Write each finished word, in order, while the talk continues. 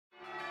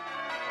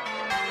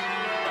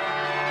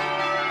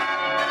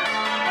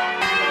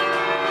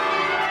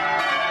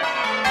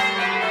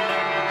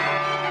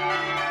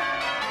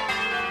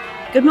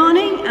Good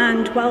morning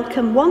and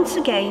welcome once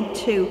again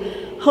to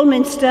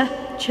Hullminster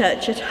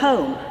Church at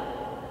Home.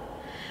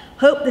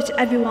 Hope that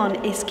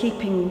everyone is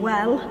keeping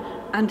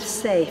well and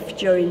safe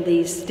during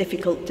these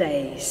difficult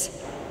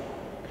days.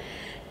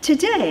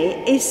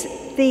 Today is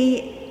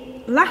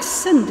the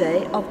last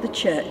Sunday of the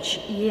church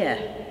year,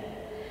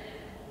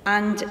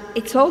 and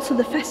it's also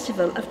the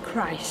festival of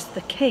Christ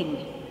the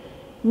King.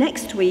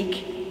 Next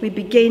week we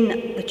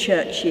begin the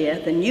church year,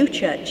 the new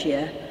church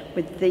year,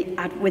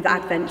 with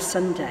Advent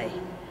Sunday.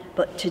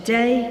 But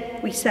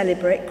today we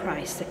celebrate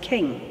Christ the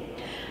King.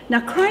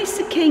 Now, Christ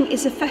the King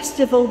is a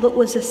festival that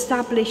was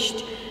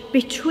established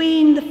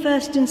between the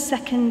First and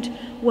Second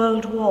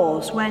World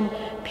Wars, when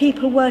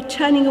people were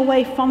turning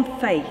away from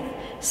faith.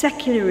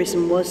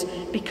 Secularism was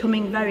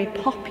becoming very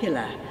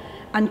popular,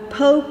 and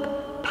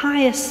Pope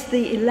Pius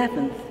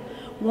XI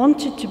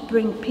wanted to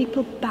bring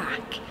people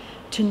back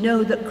to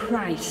know that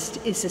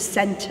Christ is the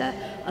centre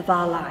of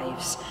our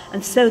lives.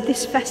 And so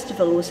this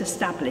festival was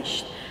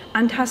established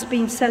and has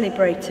been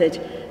celebrated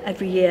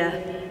every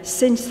year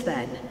since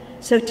then.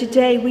 So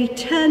today we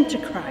turn to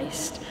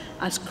Christ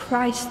as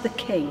Christ the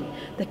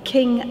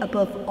King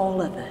above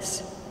all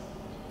others.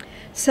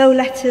 So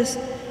let us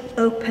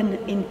open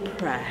in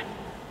prayer.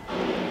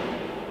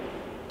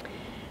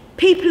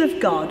 People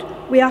of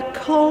God, we are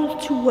called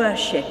to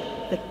worship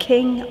the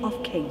King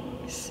of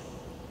Kings.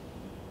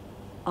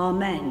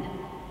 Amen,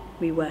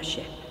 we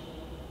worship.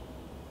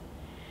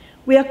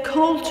 We are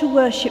called to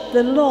worship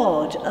the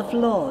Lord of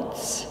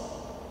Lords.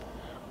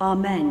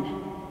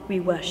 Amen, we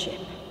worship.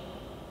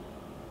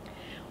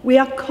 We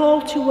are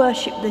called to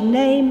worship the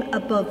name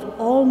above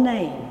all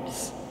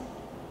names.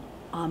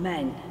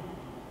 Amen,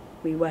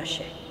 we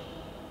worship.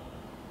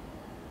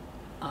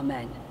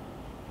 Amen,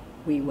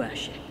 we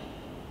worship.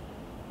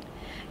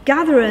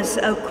 Gather us,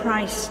 O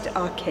Christ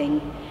our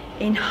King,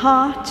 in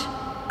heart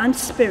and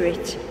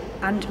spirit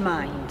and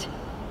mind.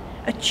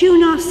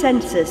 Attune our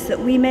senses that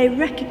we may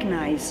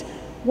recognise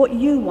what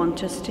you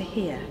want us to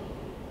hear.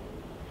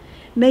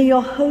 May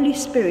your Holy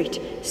Spirit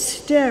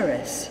stir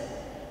us,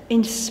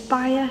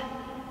 inspire,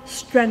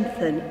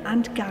 strengthen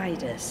and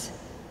guide us.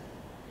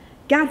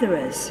 Gather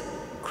us,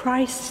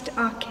 Christ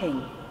our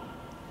King,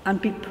 and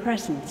be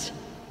present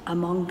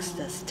amongst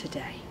us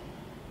today.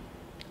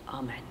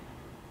 Amen.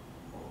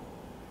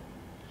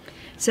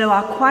 So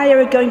our choir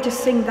are going to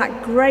sing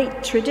that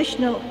great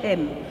traditional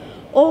hymn,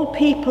 All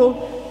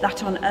People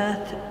That on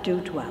Earth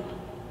Do Dwell.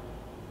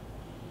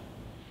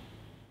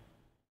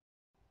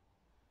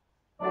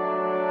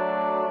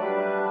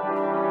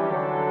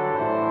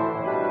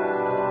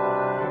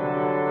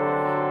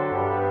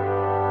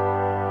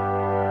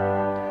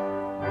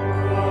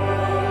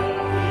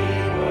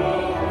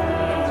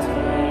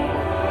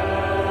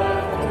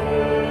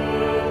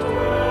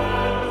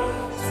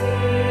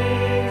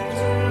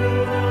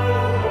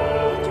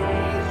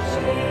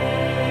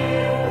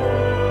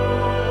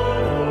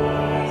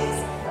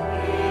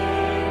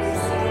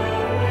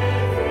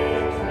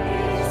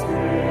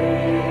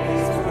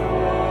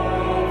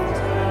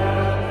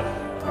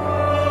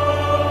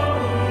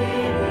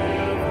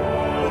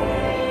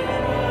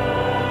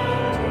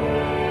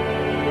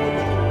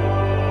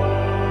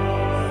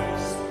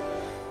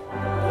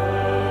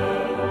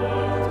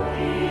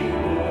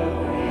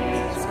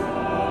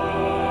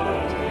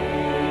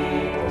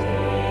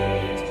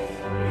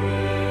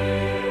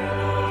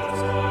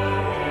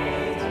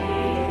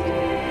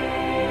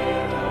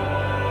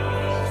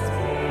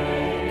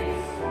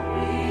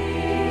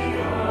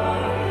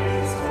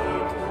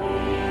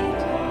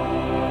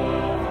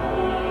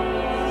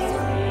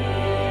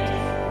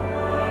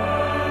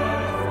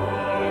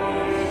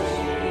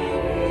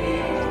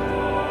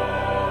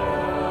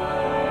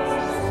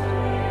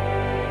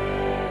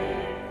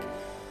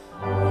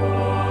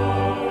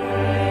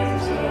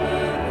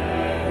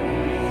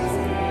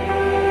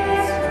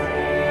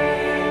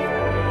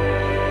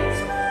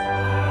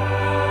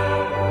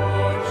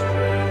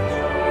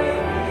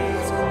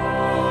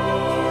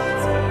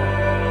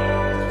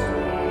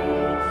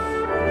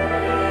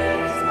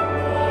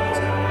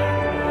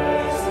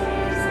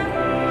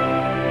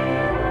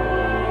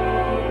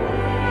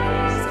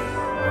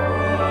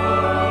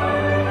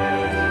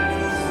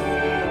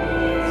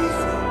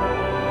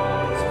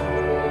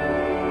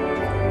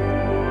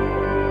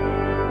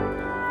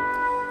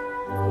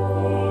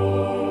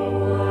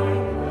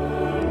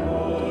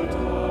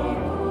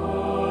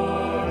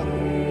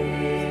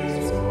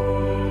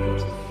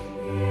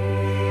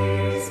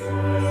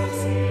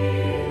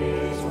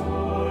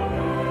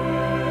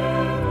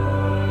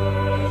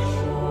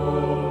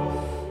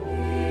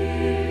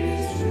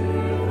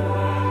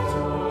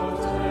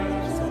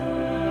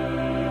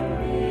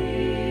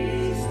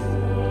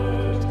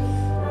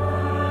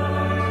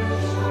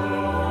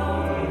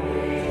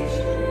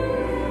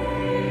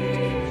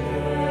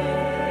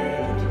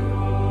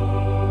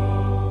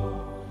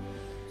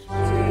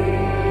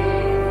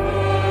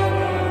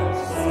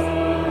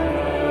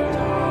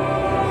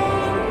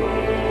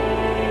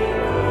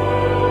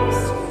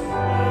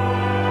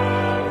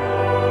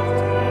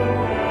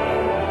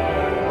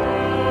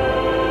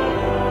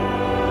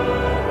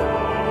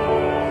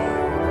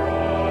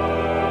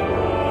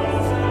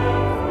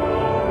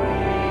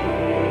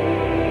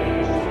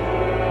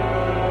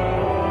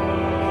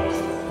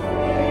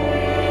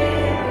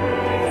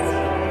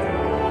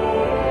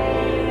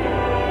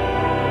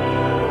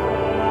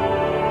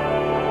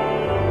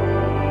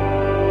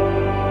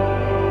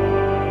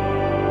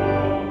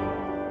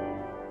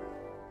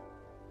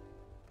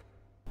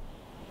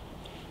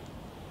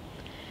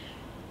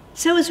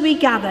 So as we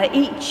gather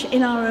each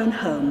in our own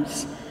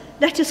homes,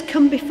 let us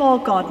come before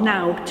God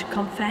now to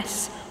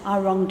confess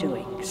our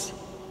wrongdoings.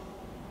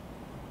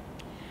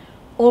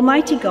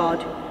 Almighty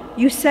God,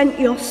 you sent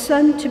your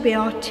Son to be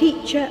our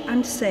teacher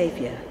and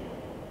saviour.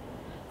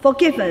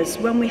 Forgive us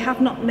when we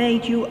have not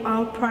made you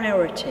our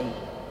priority,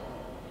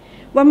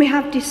 when we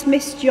have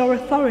dismissed your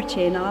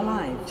authority in our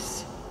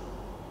lives.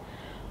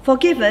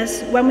 Forgive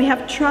us when we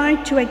have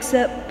tried to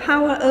exert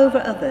power over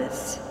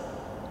others,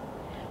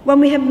 when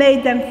we have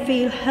made them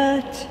feel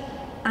hurt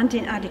and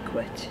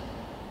inadequate.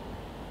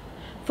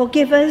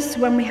 Forgive us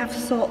when we have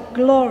sought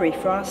glory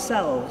for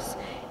ourselves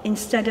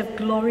instead of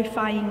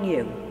glorifying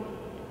you.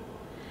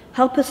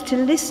 Help us to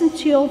listen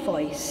to your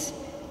voice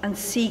and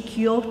seek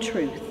your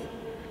truth,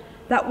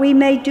 that we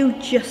may do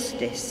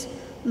justice,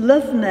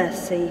 love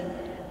mercy,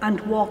 and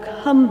walk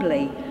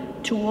humbly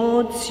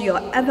towards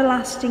your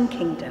everlasting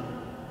kingdom.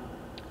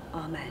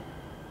 Amen.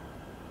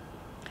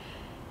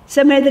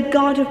 So may the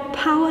God of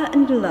power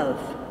and love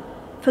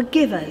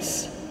forgive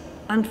us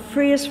and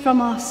free us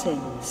from our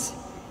sins,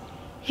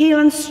 heal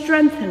and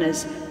strengthen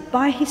us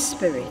by his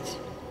Spirit,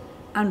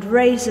 and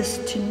raise us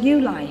to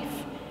new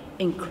life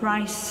in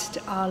Christ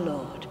our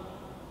Lord.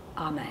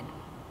 Amen.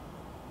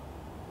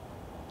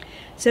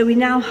 So we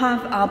now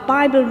have our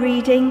Bible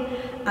reading,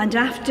 and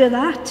after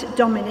that,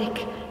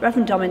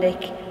 Rev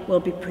Dominic will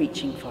be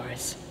preaching for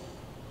us.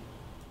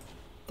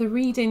 The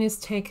reading is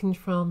taken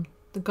from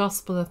the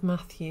Gospel of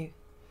Matthew,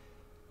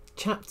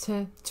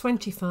 chapter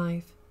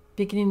 25,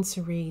 beginning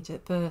to read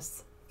at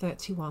verse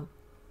 31.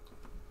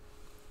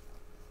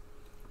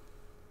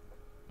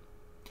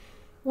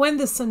 When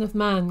the Son of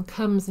Man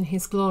comes in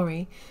his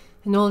glory,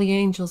 and all the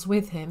angels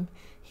with him,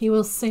 he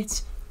will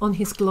sit on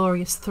his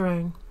glorious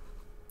throne.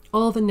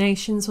 All the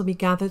nations will be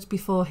gathered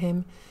before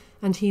him,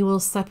 and he will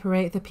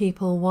separate the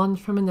people one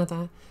from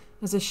another,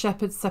 as a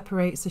shepherd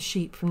separates the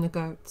sheep from the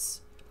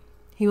goats.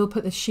 He will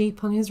put the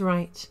sheep on his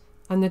right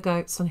and the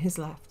goats on his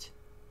left.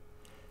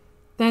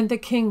 Then the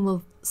king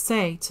will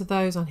say to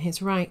those on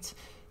his right,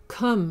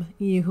 "Come,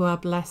 you who are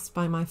blessed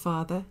by my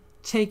Father,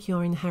 take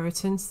your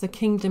inheritance, the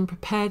kingdom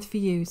prepared for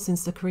you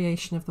since the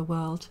creation of the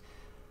world.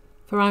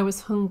 For I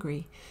was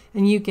hungry,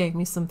 and you gave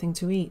me something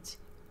to eat.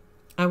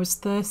 I was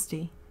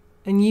thirsty,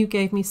 and you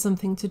gave me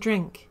something to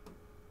drink.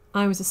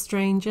 I was a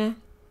stranger,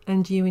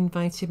 and you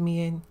invited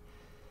me in.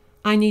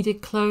 I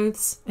needed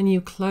clothes, and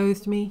you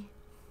clothed me.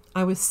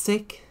 I was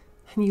sick,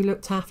 and you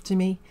looked after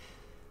me.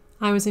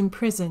 I was in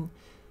prison,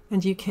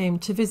 and you came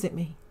to visit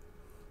me."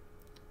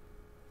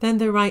 Then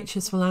the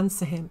righteous will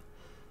answer him,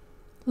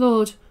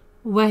 "Lord,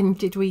 when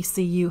did we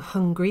see you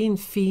hungry and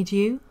feed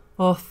you,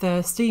 or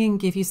thirsty and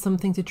give you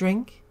something to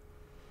drink?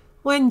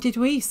 When did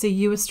we see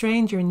you a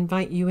stranger and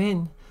invite you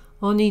in,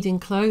 or needing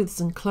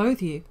clothes and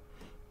clothe you?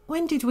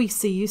 When did we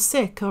see you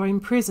sick or in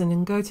prison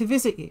and go to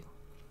visit you?"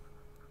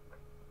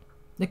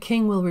 The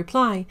king will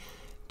reply,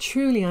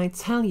 "Truly I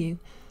tell you,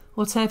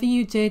 whatever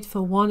you did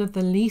for one of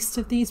the least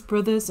of these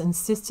brothers and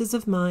sisters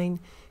of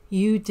mine,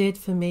 you did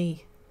for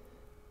me."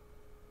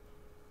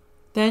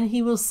 Then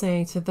he will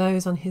say to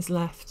those on his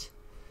left,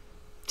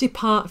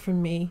 "Depart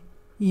from me,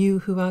 you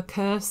who are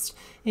cursed,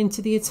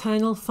 into the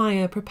eternal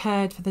fire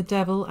prepared for the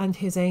devil and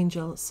his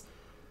angels.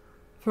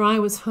 For I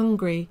was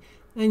hungry,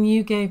 and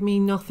you gave me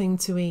nothing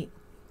to eat.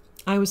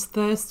 I was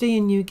thirsty,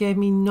 and you gave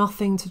me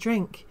nothing to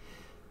drink.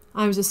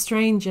 I was a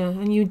stranger,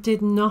 and you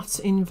did not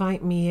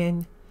invite me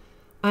in.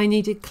 I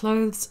needed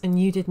clothes, and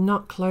you did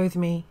not clothe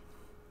me.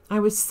 I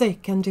was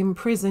sick and in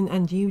prison,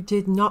 and you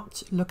did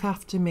not look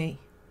after me."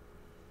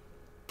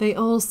 They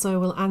also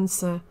will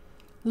answer,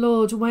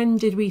 "Lord, when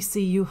did we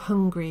see you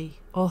hungry,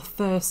 or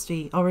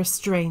thirsty, or a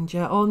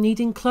stranger, or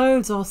needing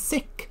clothes, or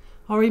sick,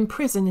 or in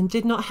prison, and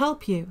did not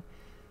help you?"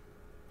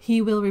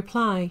 He will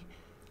reply,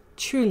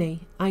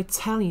 "Truly, I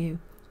tell you,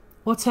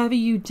 whatever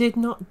you did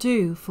not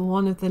do for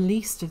one of the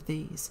least of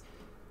these,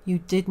 you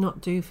did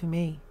not do for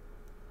me."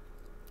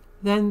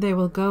 Then they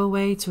will go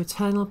away to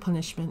eternal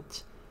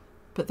punishment,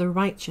 but the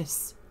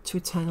righteous to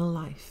eternal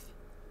life.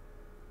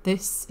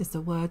 This is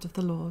the word of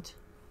the Lord.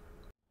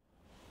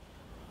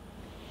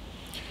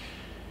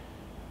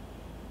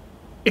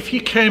 If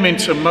you came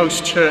into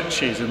most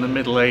churches in the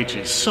Middle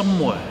Ages,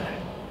 somewhere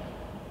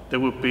there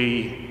would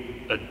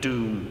be a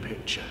doom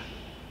picture,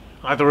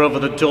 either over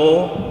the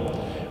door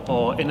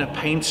or in a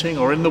painting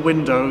or in the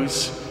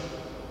windows.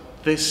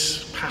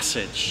 This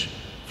passage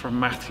from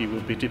Matthew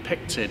would be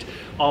depicted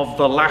of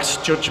the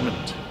last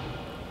judgment.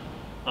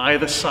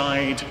 Either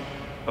side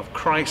of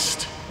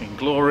Christ in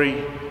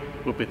glory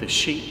would be the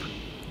sheep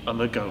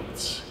and the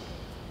goats.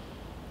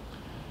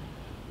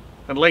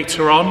 And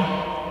later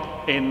on,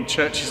 in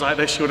churches like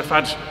this, you would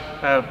have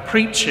had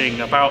preaching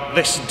about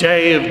this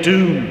day of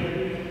doom.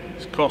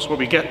 It's, of course, where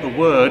we get the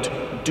word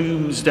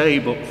Doomsday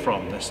Book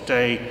from, this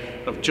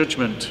day of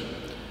judgment.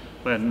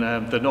 When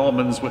the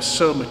Normans were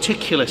so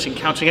meticulous in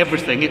counting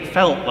everything, it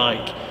felt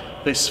like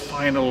this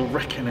final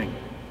reckoning,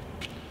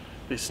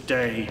 this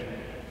day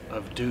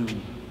of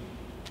doom.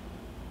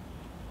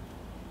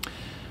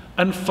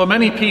 And for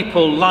many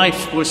people,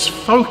 life was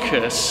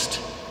focused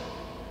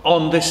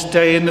on this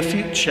day in the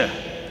future.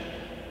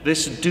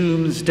 this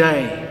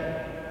doomsday,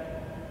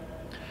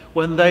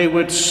 when they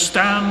would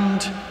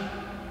stand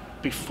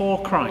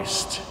before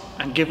Christ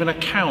and give an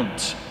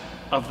account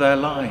of their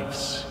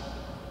lives.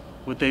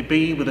 Would they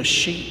be with the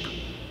sheep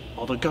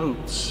or the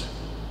goats?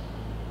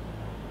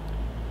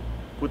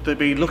 Would they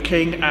be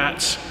looking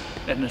at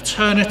an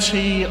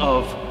eternity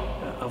of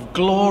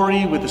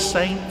glory with the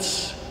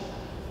saints?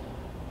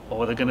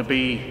 Or are they going to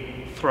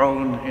be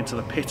thrown into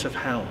the pit of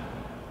hell?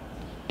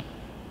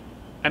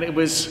 And it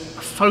was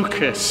a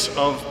focus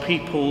of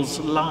people's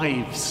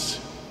lives,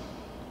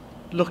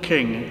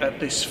 looking at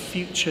this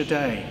future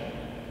day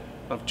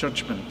of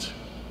judgment.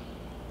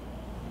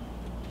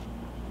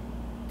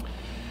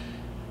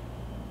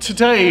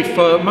 Today,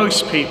 for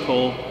most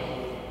people,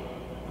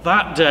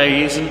 that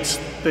day isn't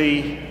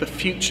the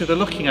future they're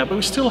looking at, but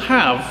we still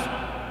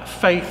have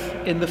faith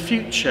in the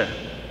future,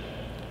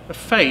 a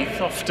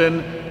faith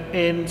often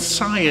in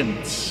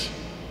science.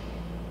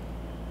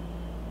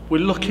 We're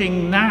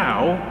looking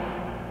now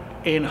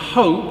in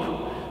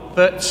hope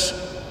that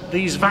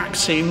these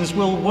vaccines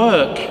will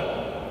work,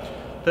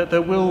 that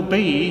there will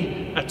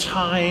be a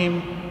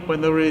time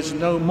when there is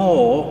no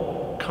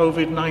more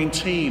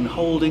COVID-19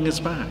 holding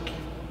us back.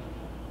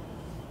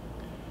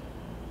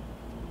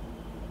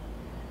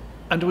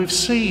 And we've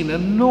seen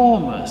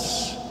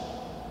enormous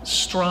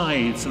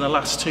strides in the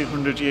last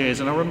 200 years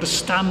in our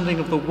understanding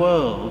of the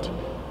world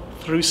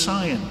through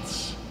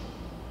science.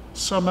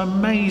 Some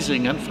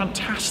amazing and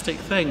fantastic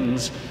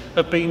things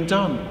have been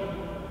done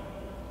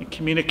in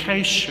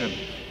communication,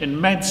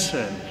 in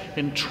medicine,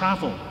 in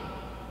travel.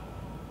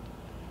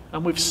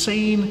 And we've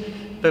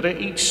seen that at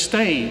each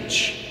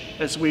stage,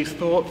 as we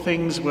thought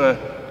things were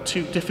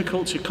too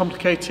difficult, too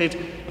complicated,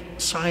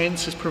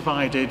 science has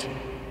provided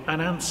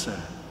an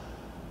answer.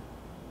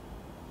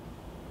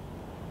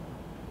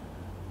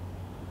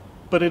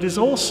 But it has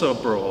also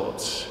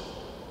brought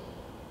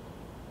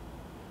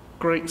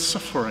great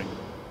suffering.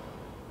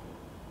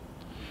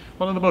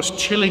 One of the most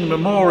chilling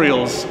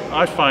memorials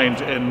I find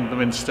in the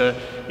Minster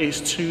is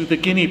to the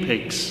guinea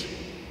pigs,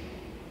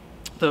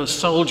 those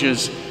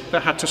soldiers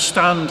that had to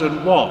stand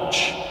and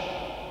watch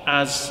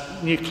as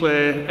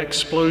nuclear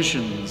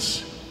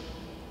explosions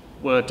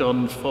were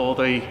done for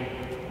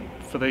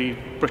the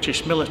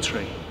British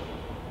military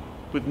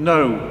with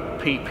no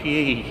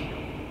PPE.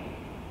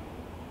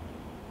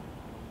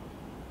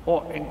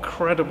 What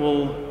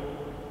incredible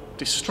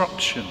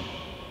destruction,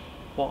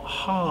 what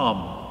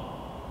harm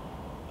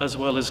as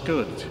well as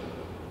good.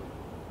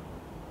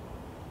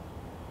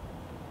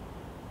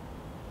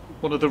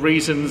 One of the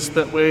reasons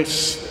that we're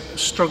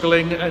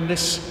struggling in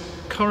this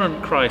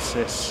current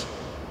crisis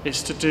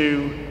is to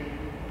do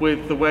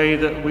with the way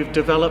that we've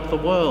developed the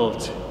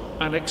world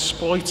and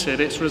exploited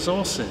its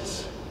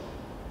resources.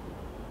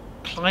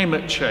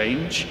 Climate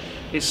change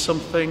is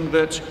something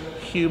that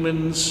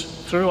humans,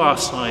 through our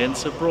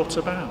science, have brought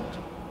about.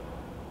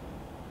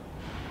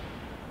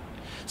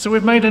 So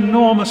we've made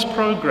enormous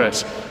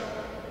progress,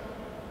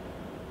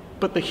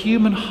 but the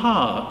human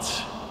heart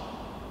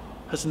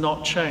has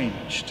not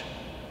changed.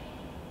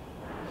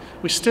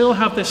 We still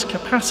have this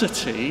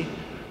capacity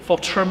for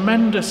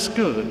tremendous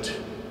good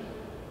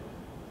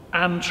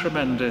and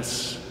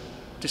tremendous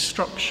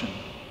destruction.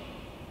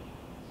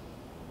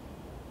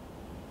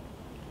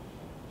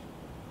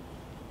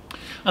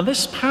 And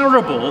this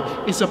parable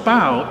is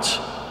about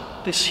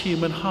this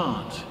human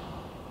heart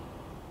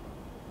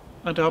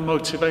and our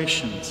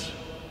motivations.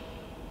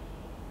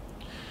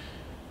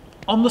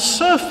 On the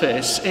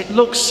surface, it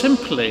looks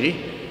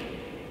simply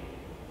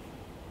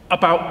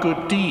about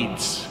good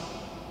deeds.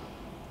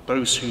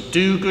 Those who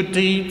do good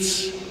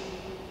deeds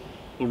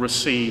will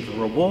receive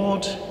a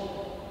reward.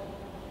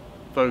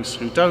 Those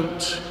who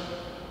don't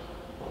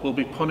will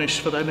be punished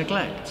for their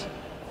neglect.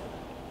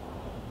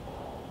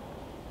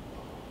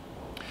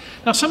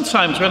 Now,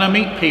 sometimes when I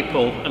meet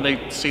people and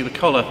they see the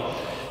collar,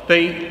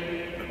 they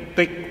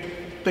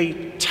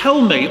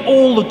tell me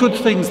all the good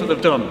things that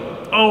they've done.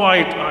 Oh,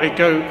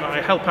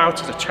 I help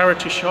out at a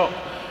charity shop.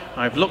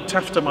 I've looked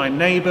after my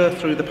neighbour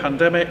through the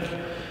pandemic.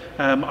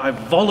 I've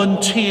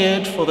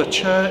volunteered for the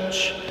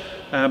church.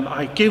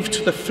 I give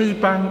to the food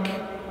bank.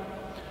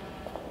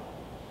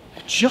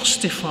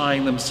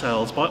 Justifying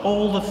themselves by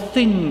all the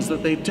things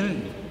that they do.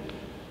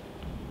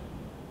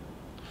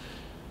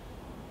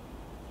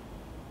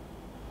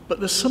 But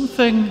there's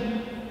something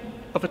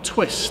of a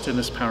twist in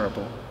this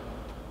parable.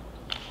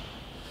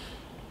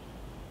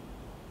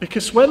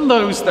 Because when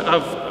those that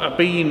have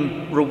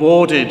been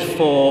rewarded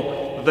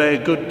for their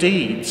good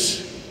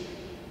deeds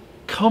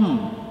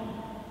come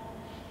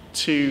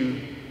to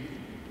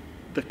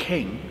the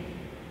king,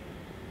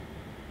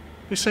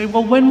 they say,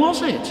 well, when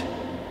was it?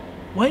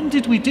 When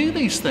did we do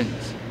these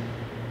things?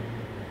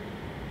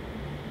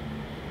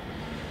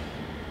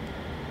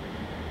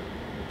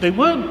 They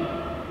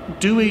weren't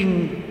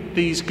doing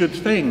these good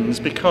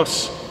things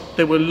because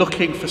they were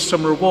looking for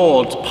some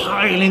reward,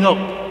 piling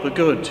up the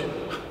good,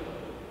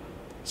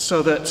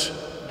 so that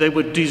they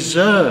would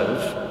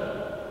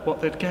deserve what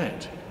they'd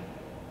get.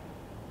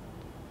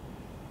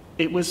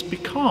 It was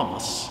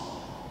because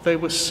they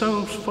were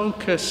so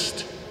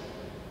focused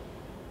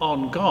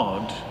on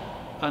God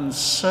and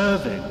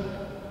serving,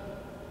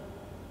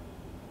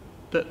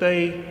 that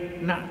they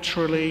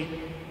naturally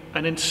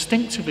and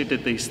instinctively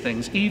did these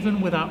things,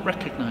 even without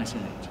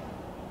recognizing it.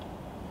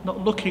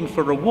 Not looking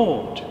for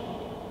reward,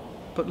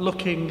 but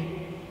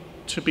looking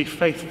to be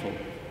faithful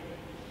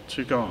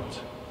to God.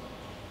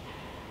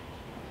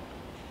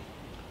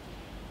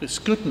 This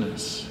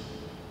goodness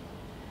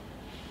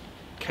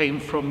came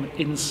from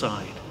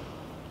inside.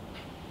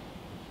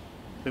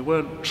 They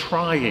weren't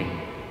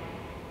trying,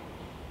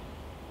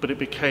 but it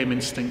became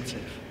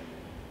instinctive.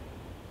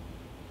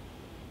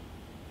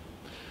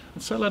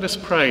 And so let us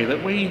pray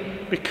that we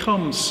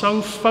become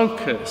so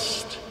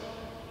focused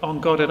on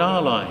God in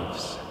our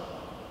lives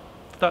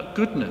that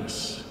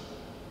goodness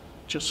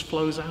just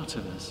flows out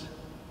of us,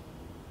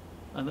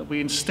 and that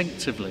we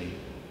instinctively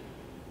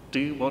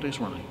do what is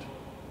right.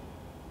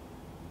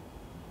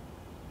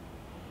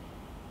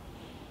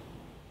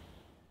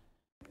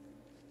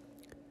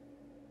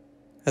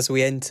 As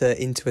we enter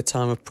into a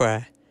time of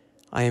prayer,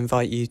 I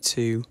invite you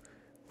to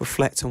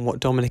reflect on what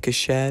Dominic has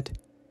shared,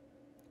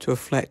 to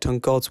reflect on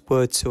God's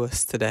word to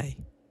us today.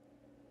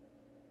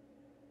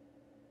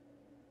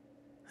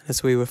 And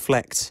as we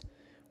reflect,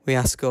 we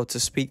ask God to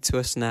speak to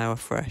us now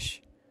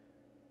afresh.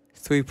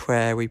 Through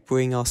prayer, we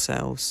bring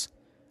ourselves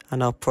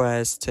and our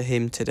prayers to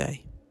Him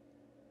today.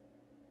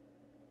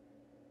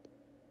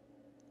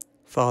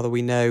 Father,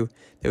 we know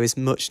there is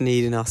much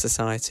need in our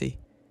society,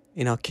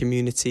 in our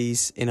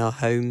communities, in our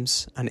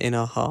homes, and in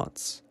our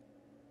hearts.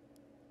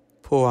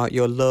 Pour out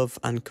your love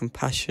and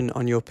compassion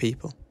on your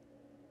people.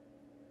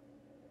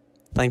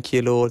 Thank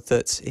you, Lord,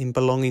 that in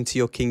belonging to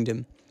your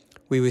kingdom,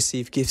 we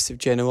receive gifts of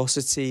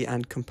generosity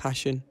and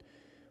compassion.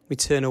 We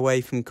turn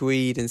away from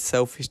greed and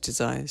selfish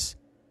desires.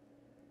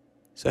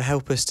 So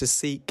help us to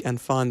seek and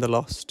find the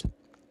lost,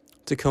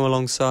 to come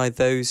alongside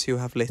those who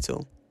have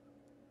little.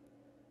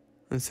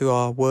 And through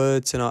our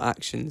words and our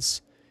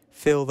actions,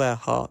 fill their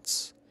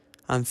hearts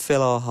and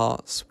fill our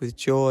hearts with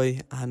joy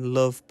and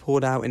love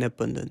poured out in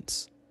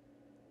abundance.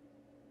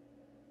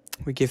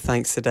 We give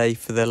thanks today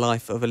for the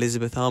life of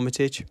Elizabeth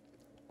Armitage.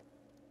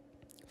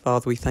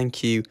 Father, we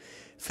thank you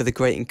for the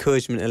great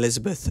encouragement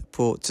Elizabeth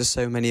brought to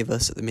so many of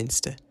us at the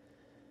Minster,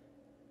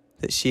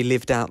 that she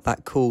lived out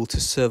that call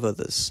to serve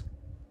others,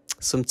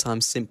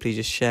 sometimes simply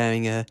just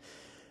sharing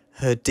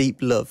her deep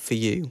love for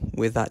you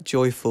with that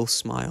joyful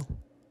smile.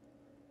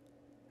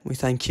 We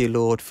thank you,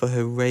 Lord, for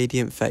her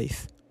radiant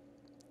faith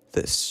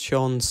that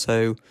shone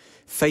so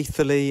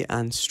faithfully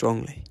and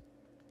strongly,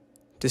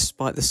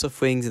 despite the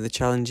sufferings and the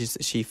challenges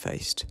that she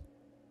faced.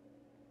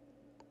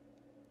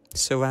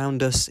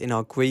 Surround us in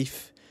our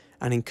grief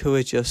and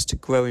encourage us to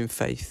grow in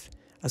faith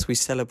as we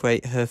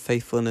celebrate her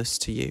faithfulness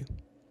to you.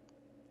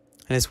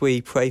 And as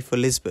we pray for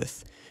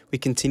Elizabeth, we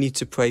continue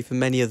to pray for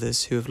many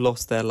others who have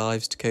lost their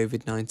lives to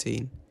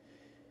COVID-19,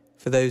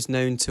 for those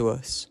known to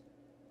us,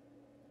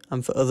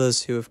 and for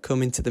others who have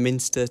come into the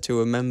Minster to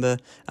remember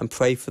and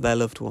pray for their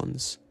loved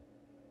ones.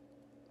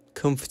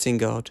 Comforting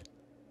God,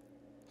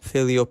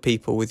 fill your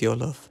people with your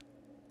love.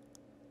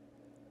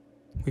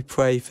 We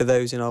pray for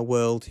those in our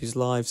world whose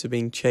lives are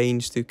being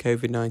changed through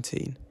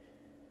COVID-19.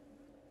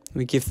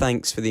 We give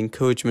thanks for the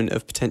encouragement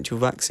of potential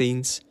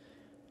vaccines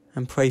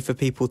and pray for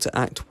people to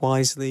act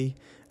wisely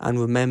and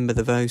remember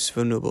the most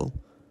vulnerable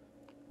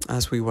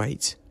as we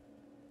wait.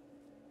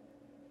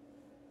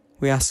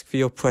 We ask for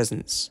your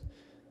presence,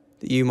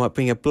 that you might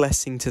bring a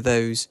blessing to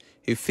those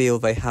who feel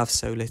they have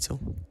so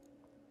little.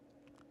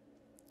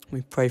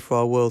 We pray for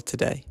our world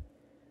today,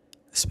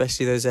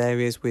 especially those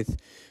areas with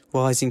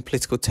rising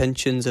political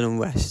tensions and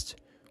unrest.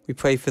 We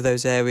pray for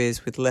those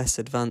areas with less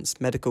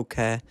advanced medical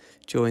care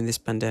during this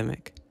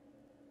pandemic.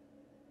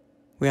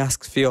 We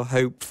ask for your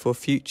hope for a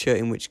future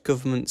in which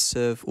governments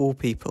serve all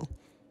people,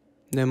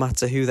 no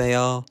matter who they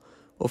are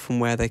or from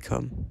where they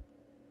come.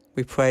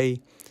 We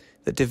pray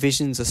that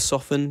divisions are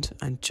softened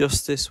and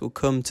justice will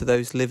come to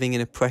those living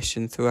in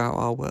oppression throughout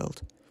our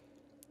world.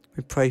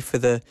 We pray for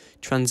the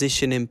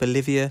transition in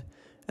Bolivia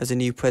as a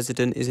new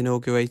president is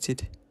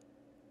inaugurated.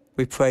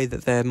 We pray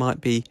that there might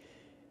be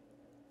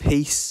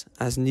peace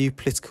as new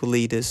political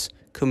leaders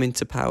come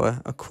into power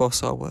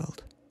across our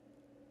world.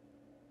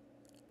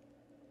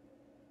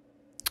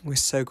 We're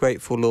so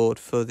grateful, Lord,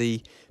 for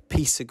the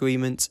peace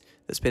agreement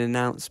that's been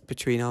announced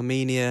between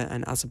Armenia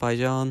and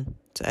Azerbaijan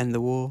to end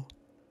the war.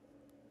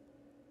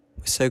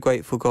 We're so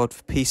grateful, God,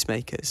 for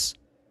peacemakers,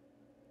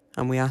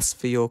 and we ask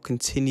for your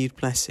continued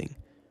blessing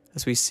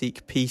as we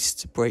seek peace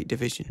to break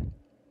division.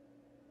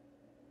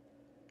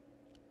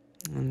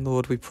 And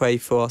Lord, we pray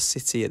for our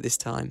city at this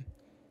time.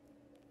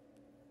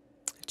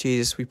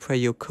 Jesus, we pray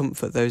you'll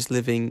comfort those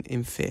living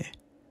in fear,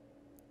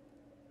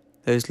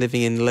 those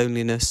living in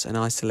loneliness and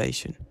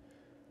isolation.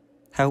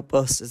 Help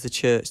us as the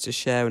church to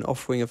share an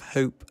offering of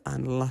hope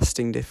and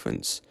lasting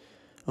difference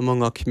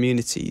among our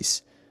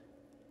communities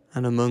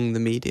and among the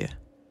media.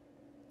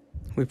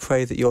 We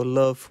pray that your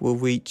love will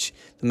reach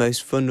the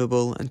most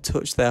vulnerable and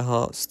touch their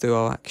hearts through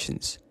our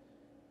actions.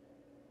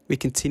 We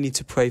continue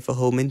to pray for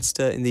Hull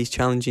Minster in these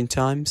challenging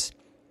times,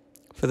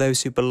 for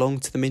those who belong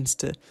to the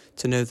Minster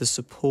to know the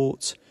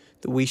support,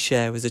 that we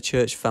share as a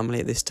church family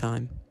at this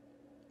time.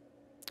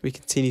 We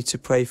continue to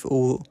pray for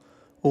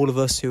all of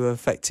us who are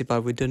affected by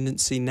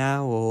redundancy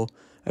now or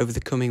over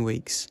the coming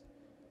weeks.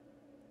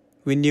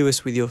 Renew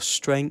us with your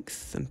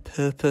strength and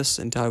purpose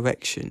and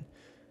direction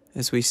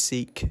as we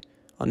seek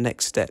our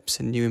next steps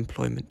in new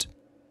employment.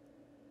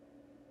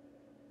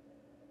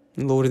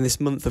 And Lord, in this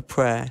month of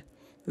prayer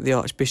that the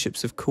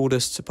Archbishops have called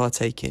us to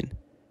partake in,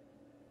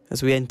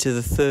 as we enter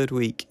the third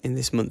week in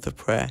this month of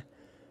prayer,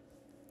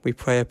 we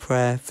pray a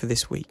prayer for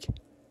this week.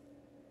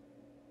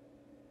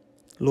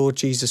 Lord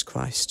Jesus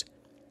Christ,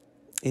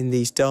 in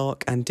these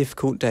dark and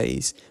difficult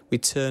days, we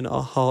turn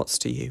our hearts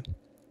to you.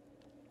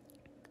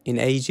 In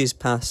ages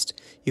past,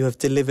 you have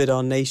delivered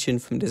our nation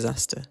from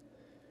disaster.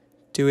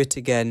 Do it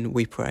again,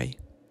 we pray.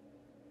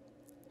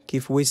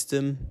 Give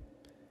wisdom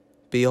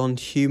beyond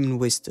human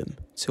wisdom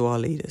to our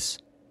leaders.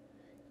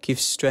 Give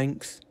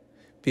strength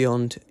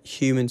beyond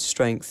human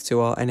strength to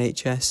our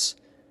NHS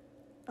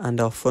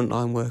and our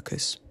frontline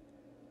workers.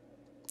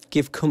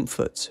 Give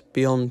comfort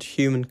beyond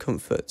human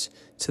comfort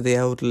to the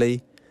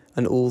elderly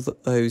and all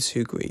those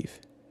who grieve.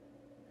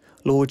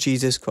 Lord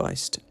Jesus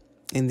Christ,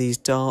 in these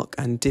dark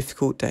and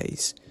difficult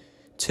days,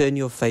 turn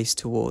your face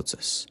towards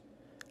us.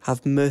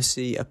 Have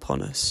mercy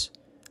upon us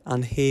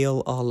and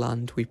heal our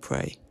land, we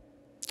pray.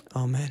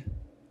 Amen.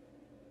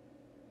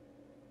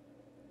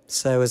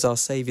 So, as our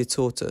Saviour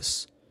taught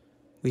us,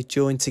 we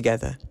join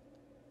together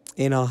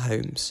in our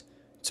homes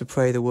to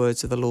pray the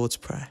words of the Lord's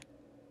Prayer.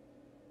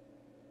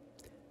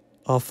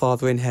 Our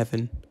Father in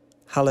heaven,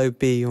 hallowed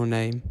be your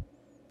name.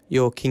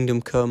 Your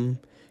kingdom come,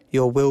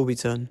 your will be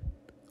done,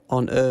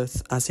 on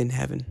earth as in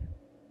heaven.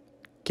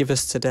 Give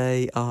us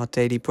today our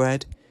daily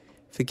bread.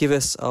 Forgive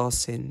us our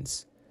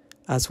sins,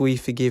 as we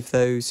forgive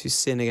those who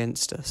sin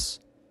against us.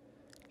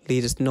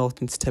 Lead us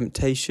not into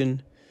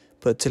temptation,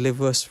 but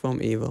deliver us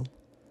from evil.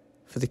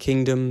 For the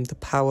kingdom, the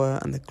power,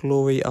 and the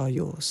glory are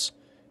yours,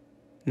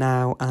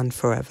 now and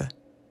forever.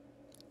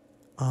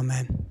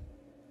 Amen.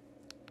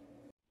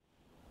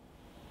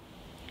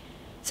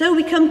 So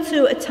we come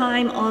to a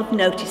time of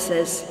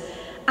notices,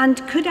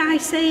 and could I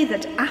say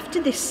that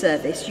after this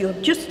service you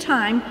have just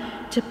time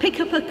to pick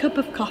up a cup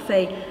of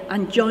coffee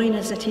and join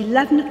us at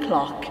 11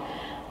 o'clock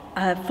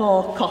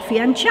for coffee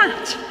and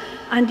chat.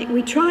 And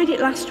we tried it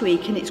last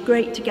week, and it's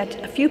great to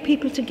get a few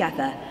people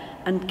together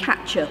and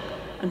catch up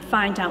and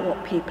find out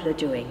what people are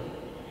doing.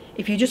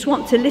 If you just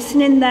want to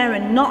listen in there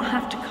and not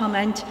have to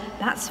comment,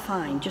 that's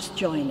fine, just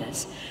join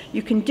us.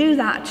 You can do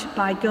that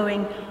by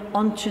going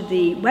onto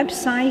the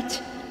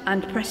website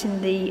and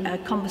pressing the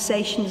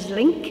conversations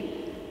link,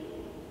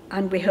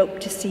 and we hope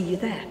to see you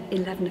there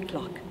 11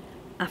 o'clock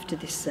after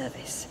this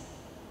service.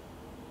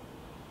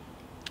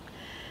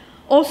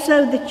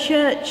 Also, the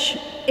church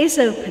is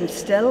open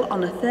still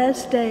on a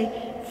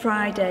Thursday,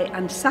 Friday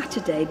and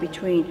Saturday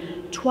between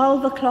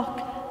 12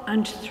 o'clock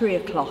and 3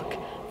 o'clock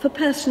for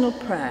personal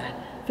prayer,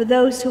 for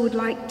those who would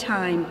like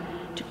time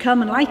to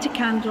come and light a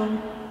candle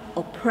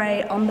or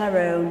pray on their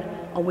own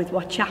or with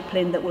what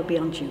chaplain that will be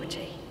on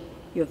duty.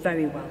 You're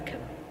very welcome.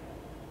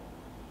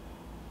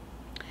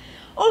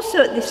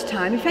 Also at this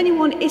time, if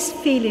anyone is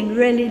feeling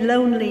really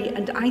lonely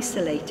and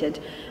isolated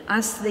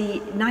as the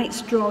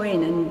nights draw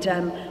in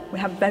and we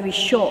have very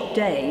short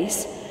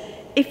days,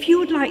 if you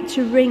would like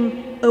to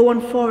ring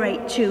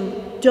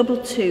 01482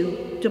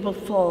 22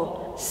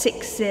 44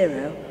 60,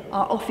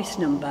 our office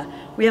number,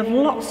 we have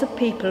lots of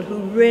people who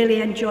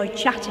really enjoy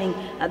chatting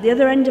at the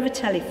other end of a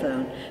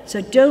telephone.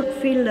 So don't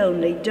feel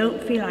lonely,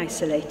 don't feel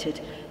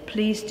isolated.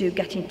 Please do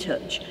get in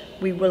touch.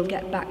 We will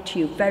get back to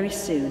you very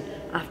soon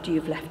after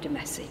you've left a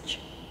message.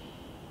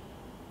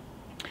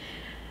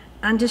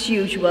 And as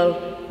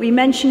usual, we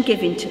mention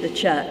giving to the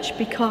church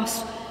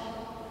because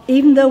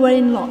even though we're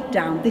in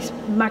lockdown, this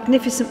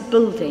magnificent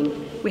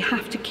building, we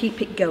have to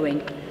keep it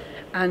going.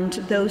 And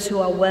those who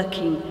are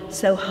working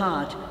so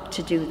hard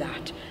to do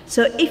that.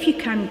 So if you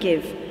can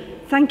give,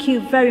 thank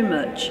you very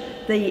much.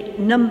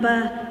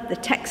 The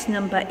text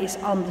number is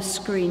on the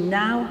screen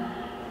now,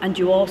 and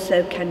you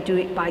also can do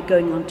it by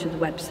going onto the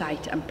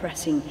website and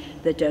pressing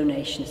the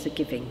donations, the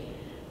giving.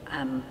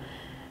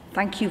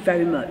 Thank you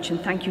very much,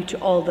 and thank you to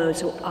all those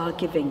who are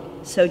giving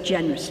so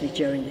generously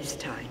during this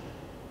time.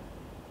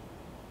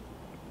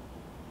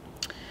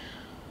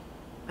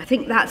 I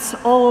think that's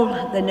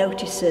all the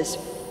notices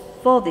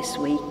for this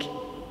week.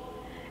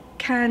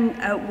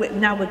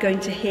 Now we're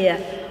going to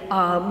hear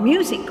our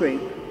music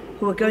group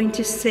who are going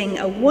to sing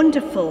a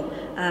wonderful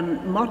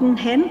modern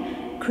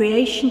hymn,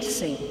 Creation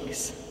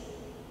Sings.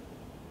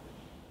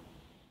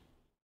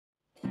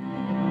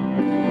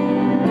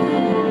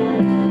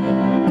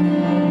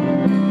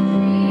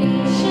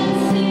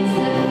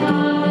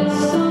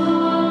 His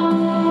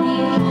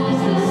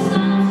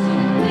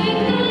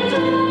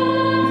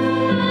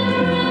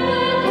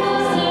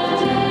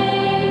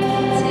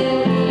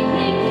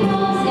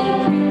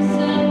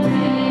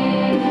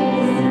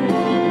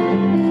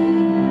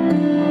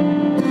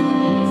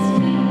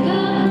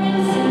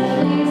fingerprints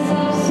in place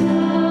of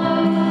snow,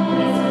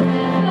 his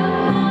breath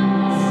upon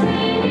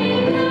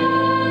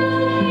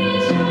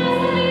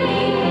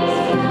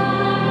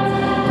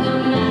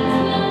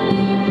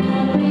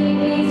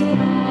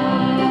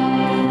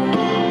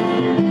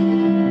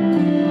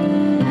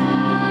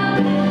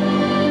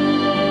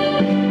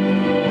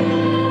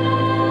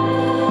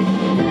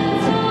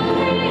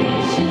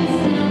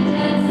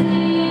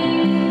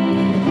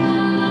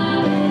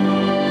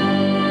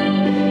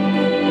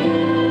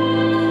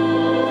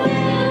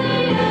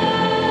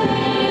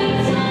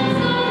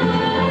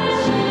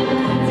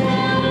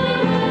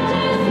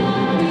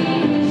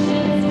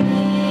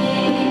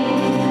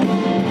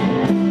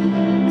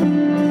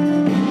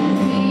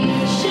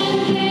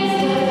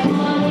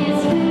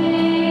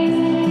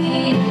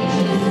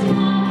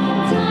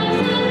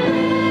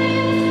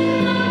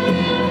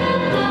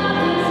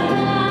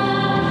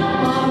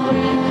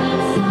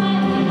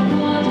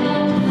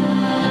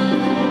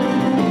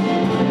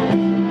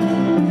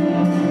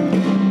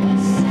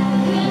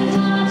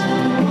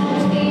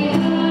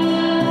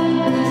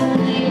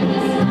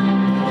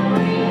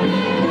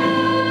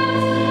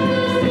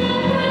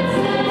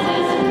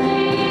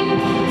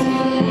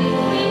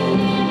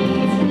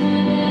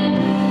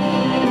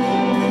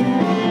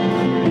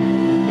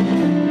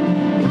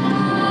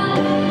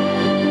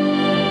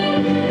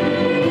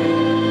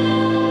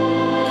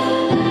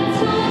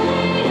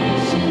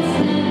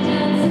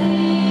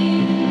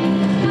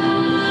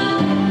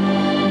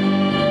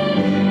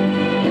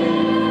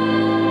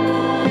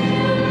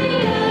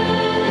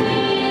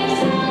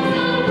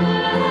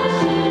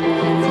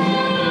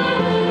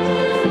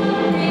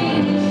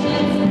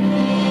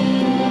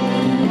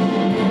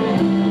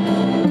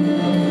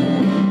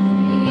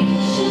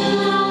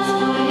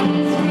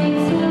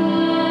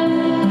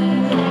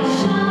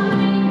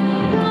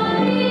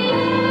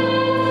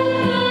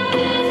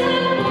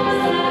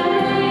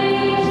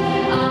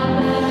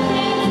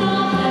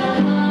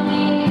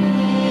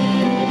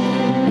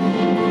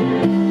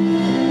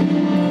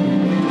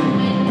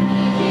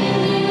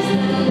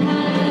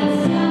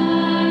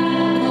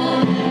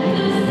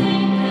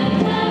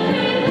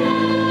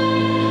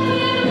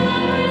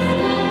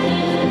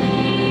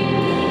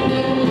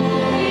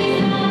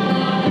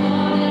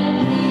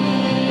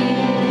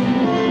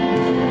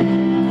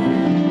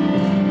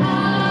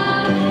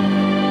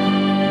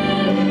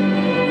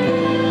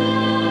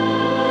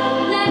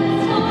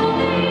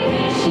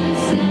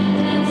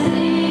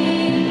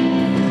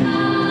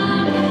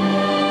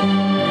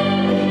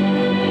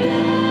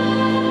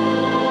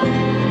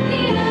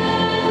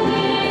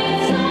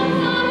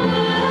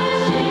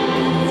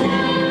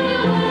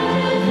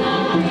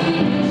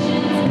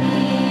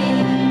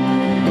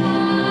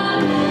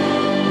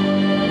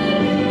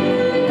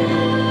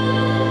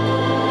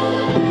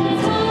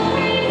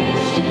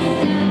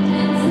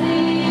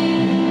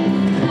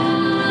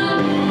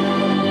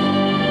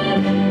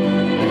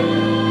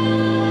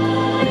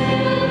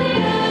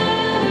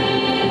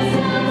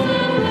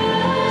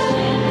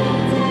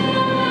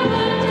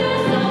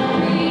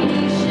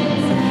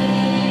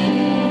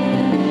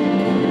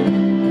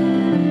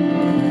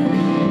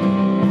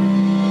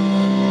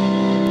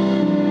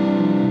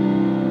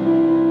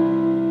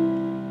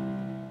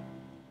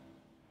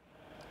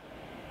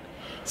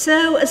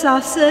So as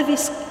our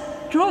service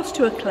draws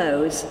to a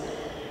close,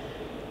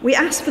 we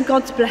ask for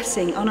God's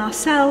blessing on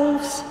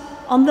ourselves,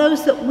 on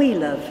those that we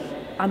love,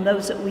 and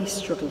those that we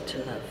struggle to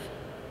love.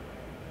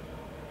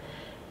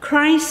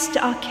 Christ,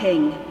 our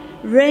King,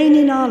 reign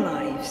in our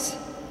lives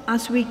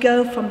as we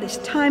go from this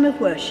time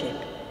of worship.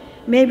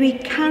 May we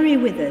carry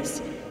with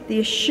us the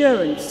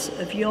assurance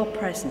of your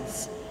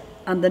presence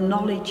and the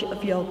knowledge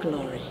of your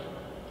glory.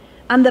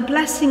 And the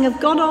blessing of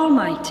God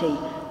Almighty,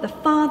 the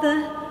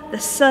Father, the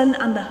Son,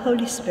 and the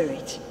Holy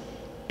Spirit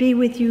be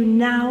with you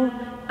now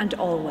and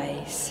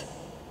always.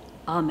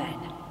 Amen.